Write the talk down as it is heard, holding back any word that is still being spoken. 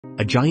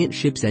A giant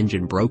ship's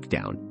engine broke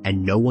down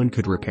and no one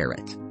could repair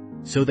it.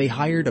 So they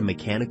hired a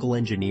mechanical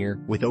engineer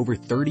with over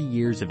 30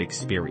 years of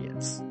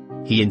experience.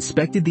 He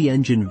inspected the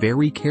engine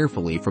very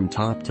carefully from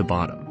top to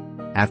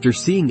bottom. After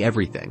seeing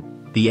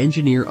everything, the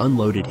engineer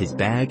unloaded his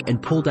bag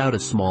and pulled out a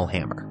small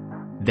hammer,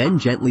 then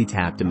gently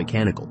tapped a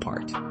mechanical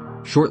part.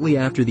 Shortly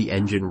after, the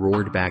engine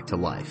roared back to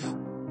life.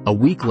 A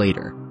week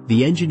later,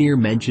 the engineer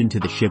mentioned to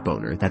the ship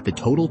owner that the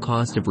total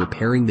cost of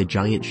repairing the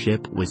giant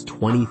ship was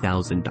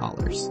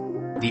 $20,000.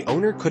 The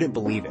owner couldn't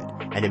believe it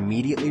and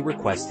immediately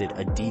requested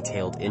a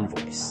detailed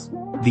invoice.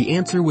 The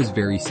answer was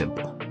very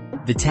simple.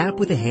 The tap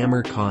with a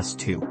hammer cost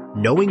 $2.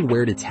 Knowing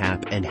where to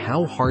tap and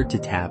how hard to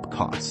tap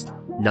cost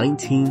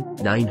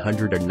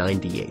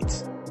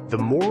 $19,998. The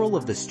moral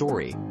of the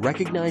story: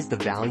 recognize the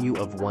value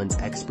of one's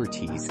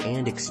expertise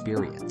and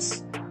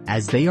experience,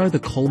 as they are the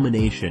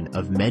culmination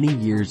of many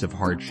years of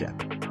hardship.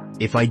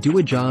 If I do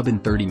a job in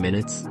 30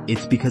 minutes,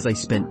 it's because I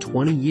spent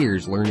 20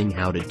 years learning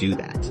how to do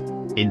that.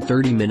 In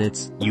 30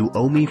 minutes, you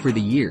owe me for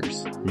the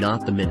years,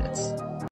 not the minutes.